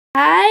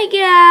Hi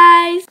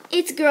guys,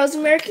 it's Girls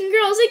American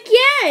Girls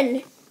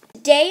again.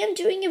 Today I'm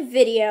doing a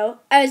video.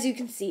 As you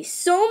can see,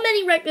 so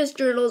many Reckless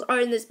Journals are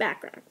in this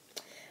background,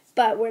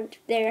 but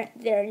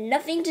they're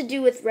nothing to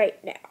do with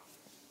right now.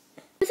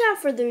 Without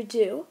further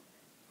ado,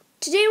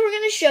 today we're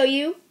going to show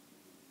you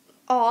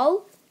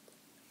all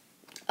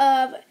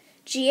of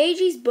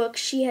Gigi's books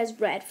she has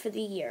read for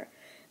the year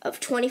of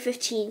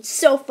 2015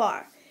 so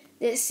far.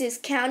 This is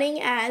counting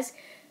as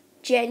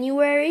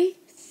January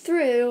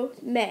through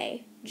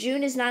May.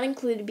 June is not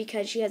included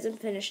because she hasn't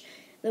finished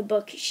the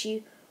book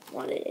she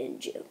wanted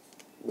in June.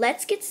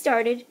 Let's get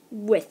started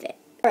with it.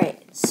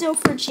 Alright, so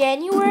for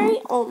January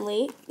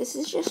only, this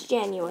is just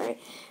January.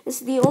 This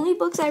is the only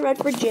books I read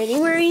for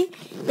January.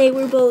 They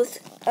were both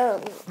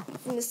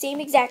from the same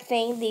exact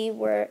thing. They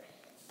were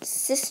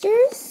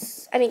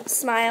sisters.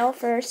 Smile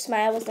first.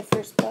 Smile was the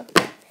first book.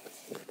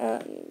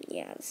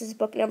 Yeah, this is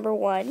book number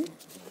 1. Let me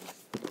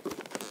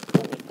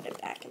put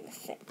it back in the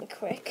thing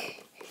quick.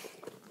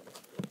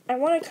 I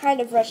want to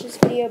kind of rush this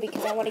video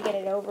because I want to get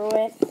it over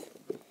with.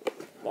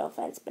 No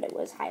offense, but it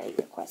was a highly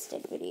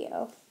requested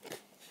video,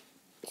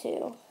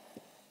 too.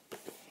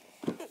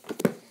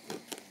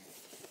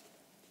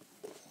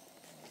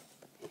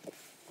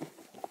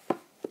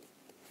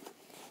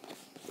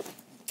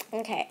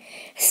 Okay,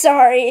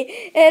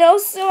 sorry. And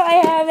also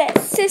I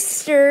have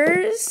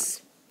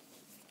sisters.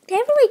 They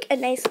have like a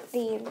nice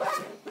theme.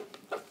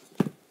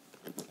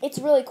 It's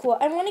really cool.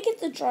 I want to get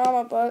the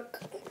drama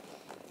book,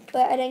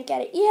 but I didn't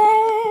get it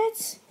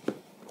yet.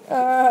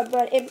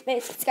 But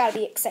it's got to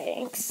be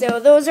exciting.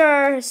 So those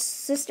are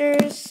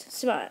Sisters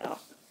Smile.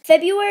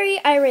 February,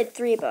 I read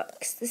 3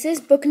 books. This is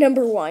book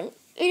number 1.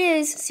 It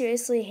is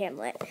seriously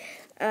Hamlet.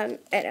 I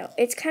know.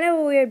 It's kind of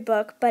a weird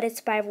book, but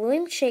it's by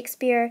William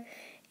Shakespeare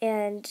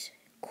and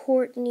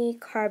Courtney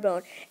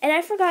Carbone. And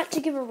I forgot to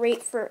give a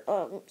rate for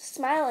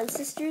Smile and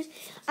Sisters.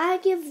 I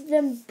give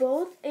them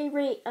both a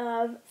rate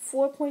of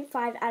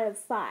 4.5 out of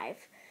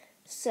 5.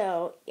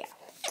 So, yeah.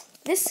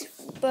 This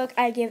book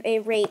I give a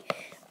rate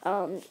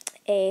a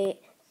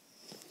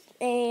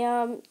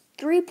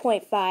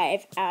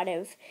 3.5 out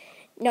of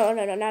no,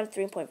 not a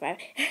 3.5.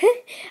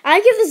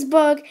 I give this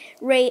book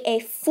rate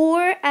a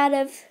 4 out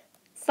of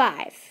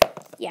 5.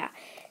 Yeah.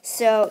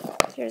 So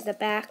here's the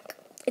back.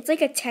 It's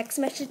like a text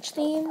message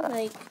theme.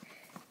 Like,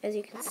 as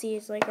you can see,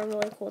 it's like a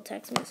really cool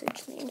text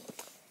message theme.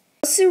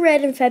 I also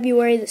read in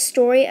February The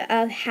Story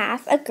of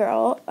Half a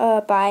Girl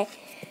by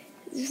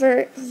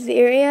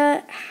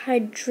Veera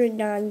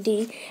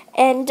Hydranandi,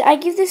 and I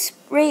give this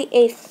rate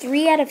a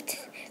 3 out of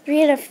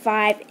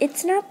 5.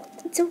 It's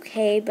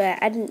okay,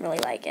 but I didn't really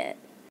like it.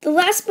 The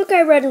last book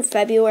I read in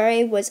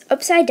February was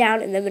Upside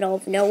Down in the Middle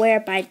of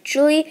Nowhere by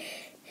Julie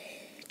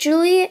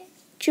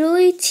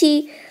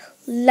T.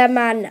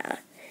 Lamanna.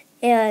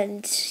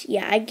 And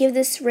yeah, I give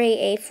this rate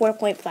a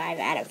 4.5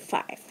 out of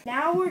 5.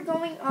 Now we're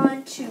going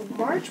on to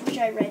March, which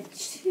I read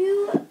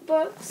 2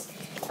 books.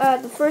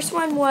 The first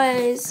one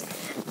was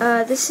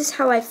This Is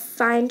How I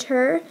Find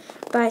Her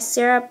by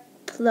Sarah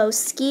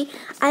Plosky.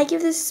 I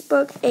give this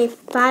book a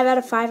 5 out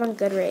of 5 on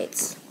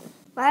Goodreads.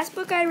 Last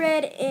book I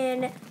read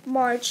in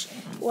March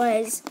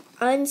was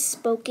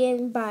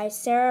Unspoken by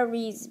Sarah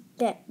Rees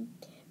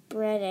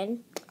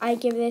Brennan. I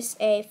give this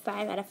a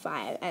 5 out of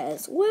 5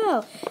 as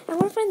well. I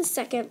want to find the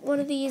second one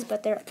of these,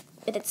 but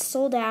it's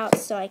sold out,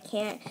 so I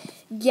can't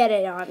get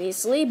it,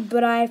 obviously.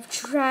 But I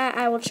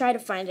will try to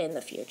find it in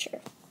the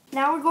future.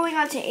 Now we're going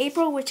on to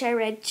April, which I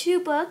read 2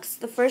 books.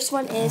 The first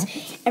one is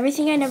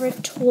Everything I Never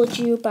Told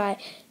You by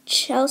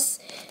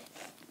Chelsea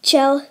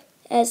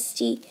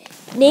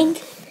Ning.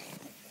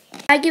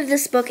 I give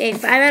this book a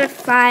 5 out of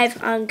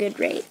 5 on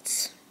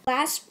Goodreads.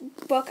 Last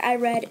book I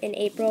read in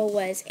April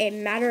was A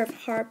Matter of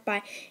Heart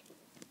by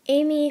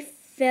Amy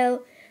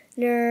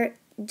Fellner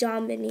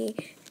Domini,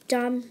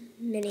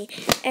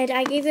 and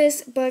I gave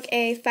this book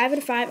a 5 out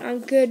of 5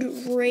 on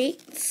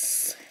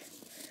Goodreads.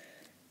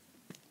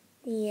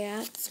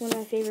 Yeah, it's one of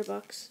my favorite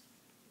books.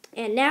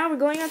 And now we're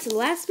going on to the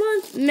last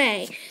month,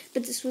 May.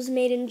 But this was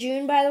made in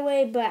June, by the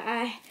way. But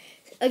I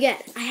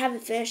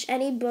haven't finished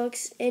any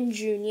books in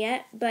June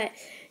yet. But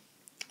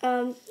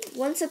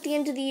once at the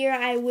end of the year,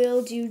 I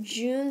will do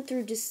June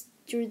through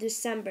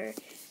December.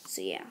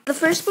 So yeah. The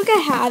first book I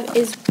have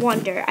is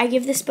Wonder. I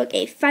give this book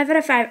a 5 out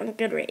of 5 on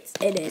Goodreads.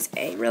 It is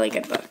a really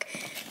good book.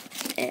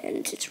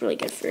 And it's really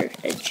good for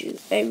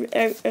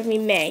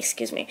May,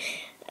 excuse me.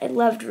 I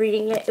loved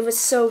reading it. It was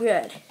so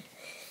good.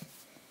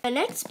 The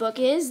next book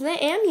is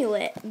The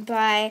Amulet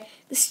by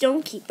The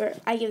Stonekeeper.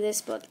 I give this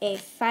book a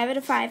 5 out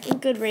of 5 in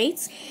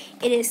Goodreads.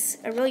 It is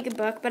a really good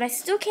book, but I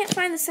still can't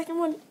find the second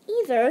one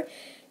either.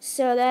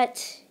 So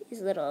that is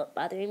a little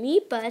bothering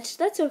me, but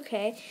that's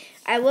okay.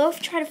 I will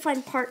try to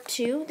find part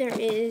 2.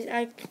 This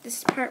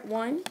is part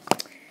 1.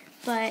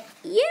 But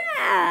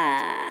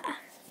yeah.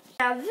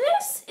 Now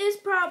this is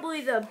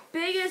probably the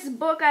biggest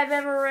book I've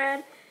ever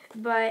read,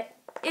 but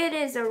it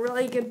is a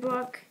really good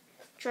book.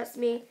 Trust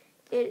me.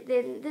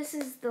 This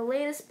is the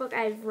latest book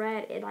I've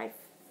read, and I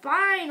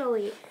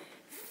finally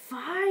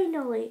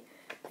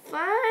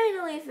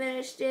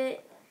finished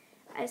it.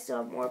 I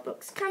still have more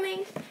books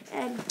coming,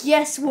 and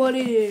guess what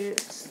it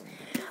is?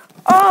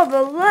 All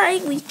the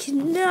Light We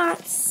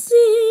Cannot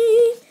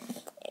See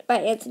by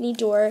Anthony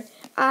Doerr.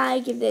 I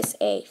give this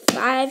a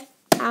 5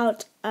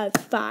 out of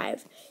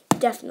 5,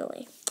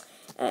 definitely.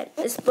 And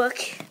this book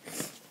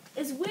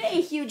is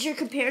way huger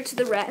compared to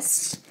the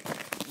rest.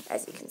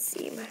 As you can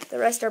see, the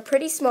rest are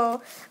pretty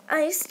small.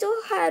 I still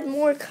had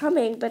more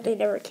coming, but they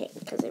never came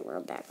because they were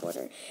on back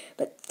order.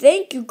 But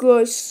thank you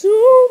guys so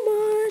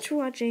much for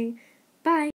watching. Bye.